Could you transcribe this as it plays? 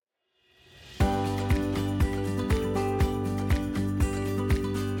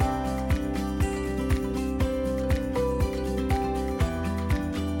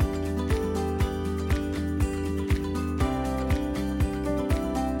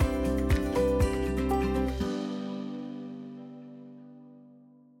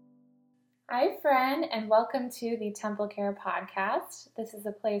Hi, friend, and welcome to the Temple Care Podcast. This is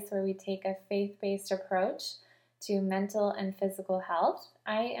a place where we take a faith-based approach to mental and physical health.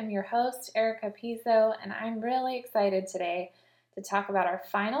 I am your host, Erica Pizzo, and I'm really excited today to talk about our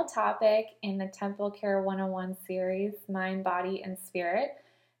final topic in the Temple Care 101 series, Mind, Body, and Spirit.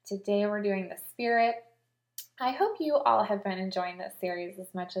 Today we're doing the Spirit. I hope you all have been enjoying this series as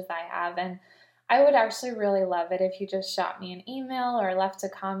much as I have, and I would actually really love it if you just shot me an email or left a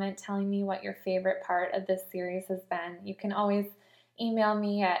comment telling me what your favorite part of this series has been. You can always email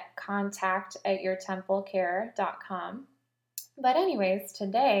me at contact@yourtemplecare.com. But anyways,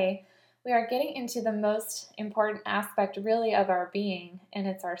 today we are getting into the most important aspect really of our being, and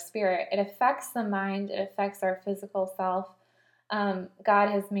it's our spirit. It affects the mind, it affects our physical self. God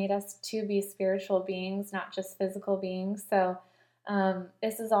has made us to be spiritual beings, not just physical beings. So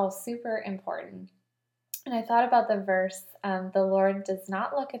this is all super important. And I thought about the verse, the Lord does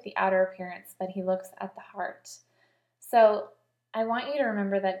not look at the outer appearance, but he looks at the heart. So I want you to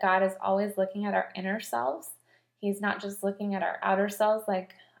remember that God is always looking at our inner selves. He's not just looking at our outer selves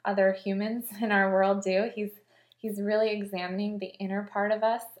like other humans in our world do. He's really examining the inner part of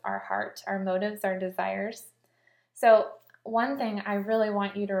us, our heart, our motives, our desires. So one thing I really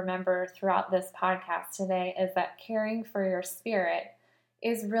want you to remember throughout this podcast today is that caring for your spirit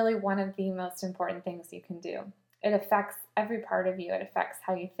is really one of the most important things you can do. It affects every part of you. It affects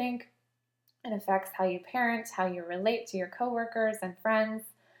how you think. It affects how you parent, how you relate to your coworkers and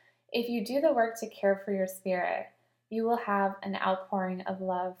friends. If you do the work to care for your spirit, you will have an outpouring of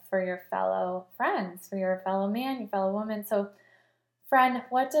love for your fellow friends, for your fellow man, your fellow woman. So, friend,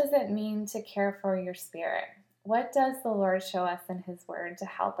 what does it mean to care for your spirit? What does the Lord show us in His Word to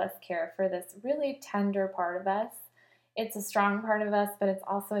help us care for this really tender part of us? It's a strong part of us, but it's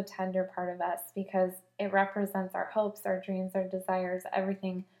also a tender part of us because it represents our hopes, our dreams, our desires,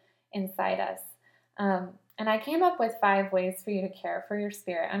 everything inside us. And I came up with 5 ways for you to care for your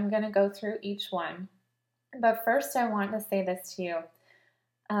spirit. I'm going to go through each one. But first, I want to say this to you.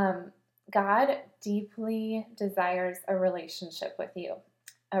 God deeply desires a relationship with you.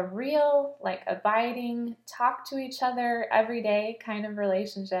 A real, abiding, talk to each other every day kind of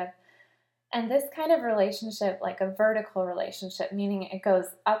relationship. And this kind of relationship, like a vertical relationship, meaning it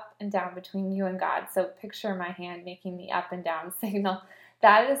goes up and down between you and God. So picture my hand making the up and down signal.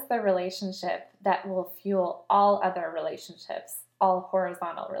 That is the relationship that will fuel all other relationships, all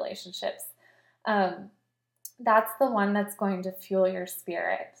horizontal relationships. That's the one that's going to fuel your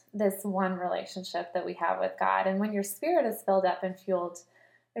spirit, this one relationship that we have with God. And when your spirit is filled up and fueled,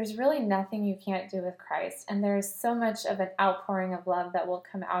 there's really nothing you can't do with Christ. And there's so much of an outpouring of love that will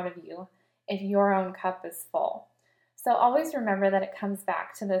come out of you if your own cup is full. So always remember that it comes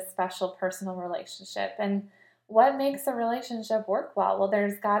back to this special personal relationship. And what makes a relationship work well? Well,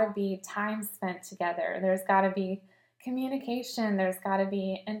 there's got to be time spent together. There's got to be communication. There's got to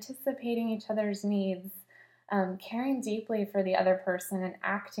be anticipating each other's needs, caring deeply for the other person and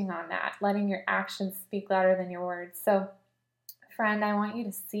acting on that, letting your actions speak louder than your words. So, friend, I want you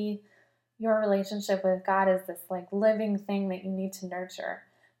to see your relationship with God as this living thing that you need to nurture.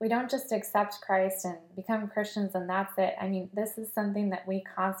 We don't just accept Christ and become Christians and that's it. I mean, this is something that we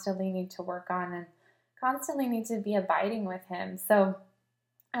constantly need to work on and constantly need to be abiding with Him. So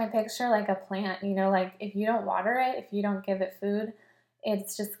I picture like a plant, if you don't water it, if you don't give it food,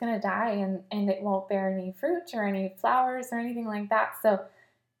 it's just going to die and it won't bear any fruit or any flowers or anything like that. So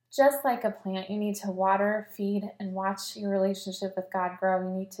just like a plant, you need to water, feed, and watch your relationship with God grow. You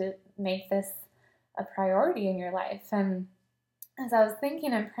need to make this a priority in your life. And as I was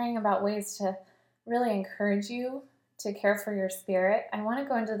thinking and praying about ways to really encourage you to care for your spirit, I want to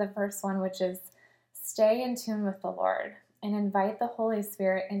go into the first one, which is stay in tune with the Lord and invite the Holy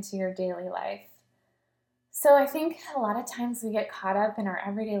Spirit into your daily life. So I think a lot of times we get caught up in our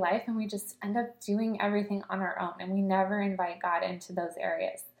everyday life and we just end up doing everything on our own and we never invite God into those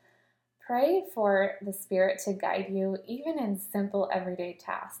areas. Pray for the Spirit to guide you even in simple everyday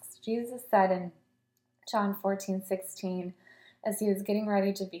tasks. Jesus said in John 14:16, as He was getting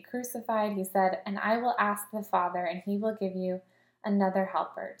ready to be crucified, He said, "And I will ask the Father, and He will give you another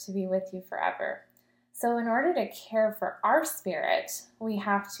helper to be with you forever." So in order to care for our spirit, we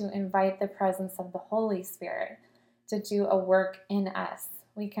have to invite the presence of the Holy Spirit to do a work in us.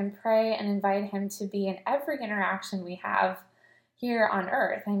 We can pray and invite Him to be in every interaction we have here on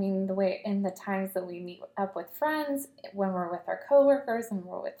earth. I mean, the way in the times that we meet up with friends, when we're with our coworkers, when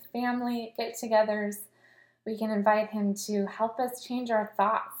we're with family get-togethers, we can invite Him to help us change our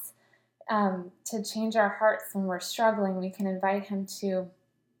thoughts, to change our hearts when we're struggling. We can invite Him to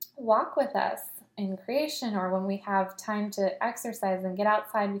walk with us in creation, or when we have time to exercise and get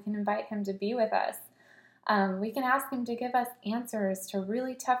outside, we can invite him to be with us. We can ask him to give us answers to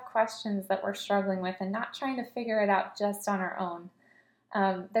really tough questions that we're struggling with and not trying to figure it out just on our own.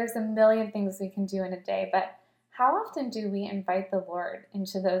 There's a million things we can do in a day, but how often do we invite the Lord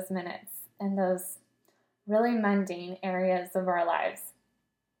into those minutes and those really mundane areas of our lives?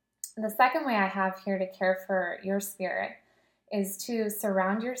 The second way I have here to care for your spirit is to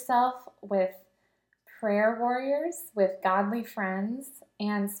surround yourself with prayer warriors, with godly friends,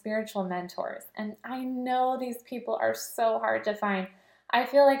 and spiritual mentors. And I know these people are so hard to find. I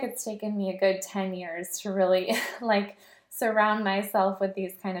feel like it's taken me a good 10 years to really surround myself with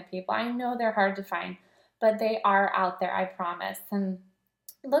these kind of people. I know they're hard to find, but they are out there, I promise. And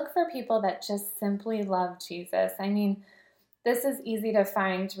look for people that just simply love Jesus. I mean, this is easy to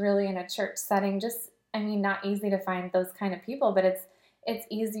find really in a church setting. Not easy to find those kind of people, but it's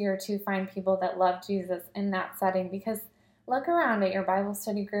easier to find people that love Jesus in that setting, because look around at your Bible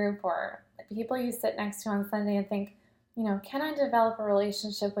study group or people you sit next to on Sunday and think, can I develop a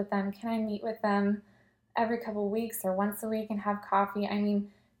relationship with them? Can I meet with them every couple of weeks or once a week and have coffee? I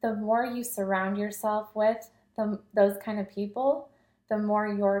mean, the more you surround yourself with those kind of people, the more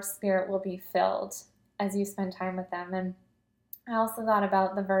your spirit will be filled as you spend time with them. And I also thought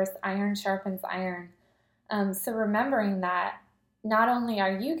about the verse, iron sharpens iron. So remembering that not only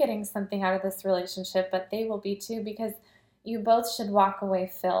are you getting something out of this relationship, but they will be too, because you both should walk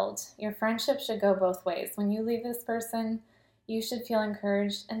away filled. Your friendship should go both ways. When you leave this person, you should feel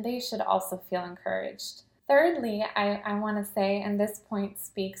encouraged, and they should also feel encouraged. Thirdly, I want to say, and this point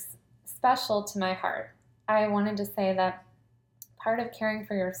speaks special to my heart, I wanted to say that part of caring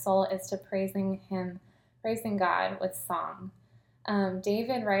for your soul is to praising God with song.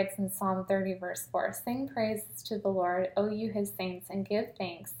 David writes in Psalm 30, verse 4, "Sing praises to the Lord, O you his saints, and give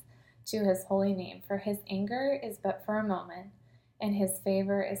thanks to his holy name. For his anger is but for a moment, and his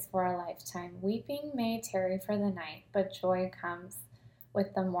favor is for a lifetime. Weeping may tarry for the night, but joy comes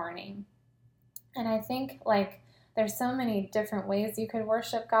with the morning." And I think there's so many different ways you could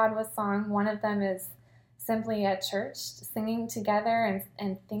worship God with song. One of them is simply at church, singing together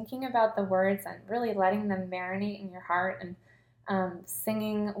and thinking about the words and really letting them marinate in your heart, and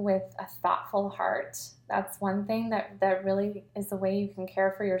singing with a thoughtful heart. That's one thing that really is a way you can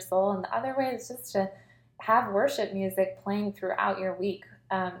care for your soul. And the other way is just to have worship music playing throughout your week.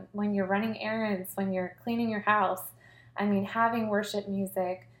 When you're running errands, when you're cleaning your house, having worship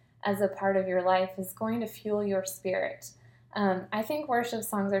music as a part of your life is going to fuel your spirit. I think worship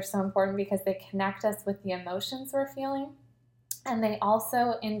songs are so important because they connect us with the emotions we're feeling, and they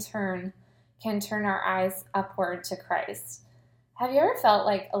also, in turn, can turn our eyes upward to Christ. Have you ever felt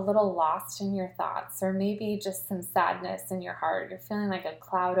a little lost in your thoughts, or maybe just some sadness in your heart? You're feeling like a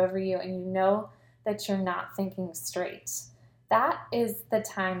cloud over you, and you know that you're not thinking straight. That is the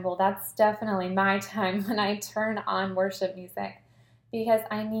time, that's definitely my time, when I turn on worship music, because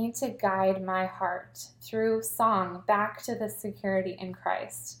I need to guide my heart through song back to the security in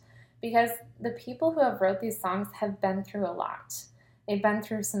Christ. Because the people who have wrote these songs have been through a lot. They've been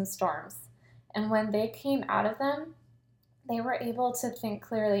through some storms. And when they came out of them, they were able to think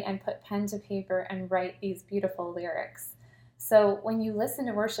clearly and put pen to paper and write these beautiful lyrics. So when you listen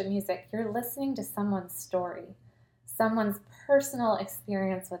to worship music, you're listening to someone's story, someone's personal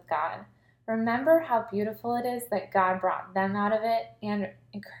experience with God. Remember how beautiful it is that God brought them out of it, and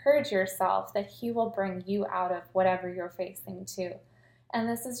encourage yourself that he will bring you out of whatever you're facing too. And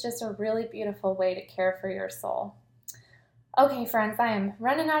this is just a really beautiful way to care for your soul. Okay, friends, I am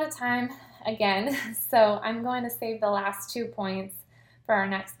running out of time again, so I'm going to save the last 2 points for our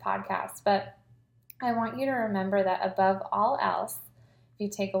next podcast. But I want you to remember that above all else, if you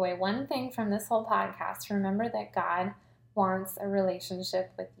take away one thing from this whole podcast, remember that God wants a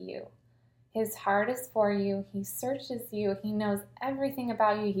relationship with you. His heart is for you. He searches you. He knows everything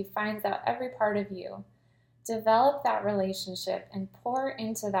about you. He finds out every part of you. Develop that relationship and pour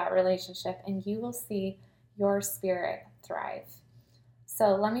into that relationship, and you will see your spirit thrive.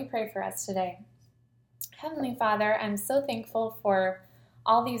 So let me pray for us today. Heavenly Father, I'm so thankful for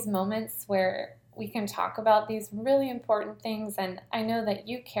all these moments where we can talk about these really important things, and I know that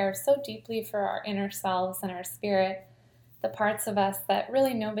you care so deeply for our inner selves and our spirit, the parts of us that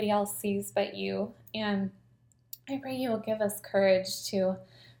really nobody else sees but you. And I pray you will give us courage to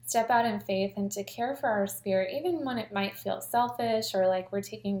step out in faith and to care for our spirit, even when it might feel selfish or like we're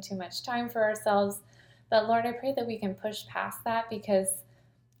taking too much time for ourselves. But Lord, I pray that we can push past that, because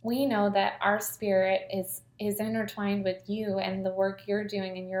we know that our spirit is intertwined with you and the work you're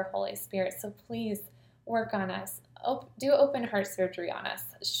doing in your Holy Spirit. So please work on us. do open heart surgery on us.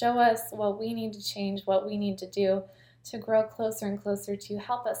 Show us what we need to change, what we need to do to grow closer and closer to you.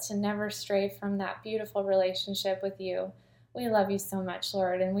 Help us to never stray from that beautiful relationship with you. We love you so much,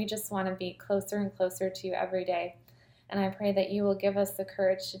 Lord, and we just want to be closer and closer to you every day. And I pray that you will give us the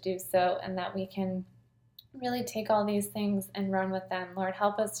courage to do so and that we can really take all these things and run with them. Lord,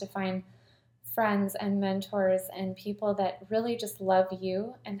 help us to find friends and mentors and people that really just love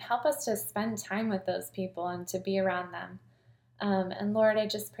you, and help us to spend time with those people and to be around them. And Lord, I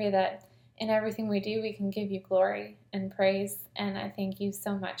just pray that in everything we do, we can give you glory and praise. And I thank you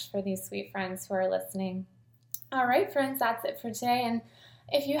so much for these sweet friends who are listening. All right, friends, that's it for today. And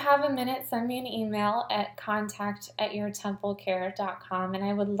if you have a minute, send me an email at contact@yourtemplecare.com, and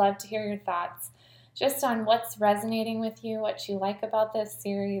I would love to hear your thoughts just on what's resonating with you, what you like about this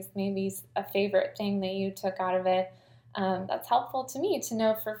series, maybe a favorite thing that you took out of it. That's helpful to me to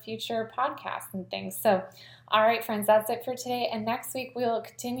know for future podcasts and things. So, all right, friends, that's it for today. And next week, we will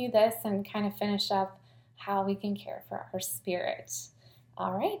continue this and kind of finish up how we can care for our spirit.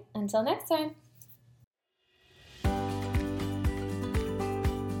 All right, until next time.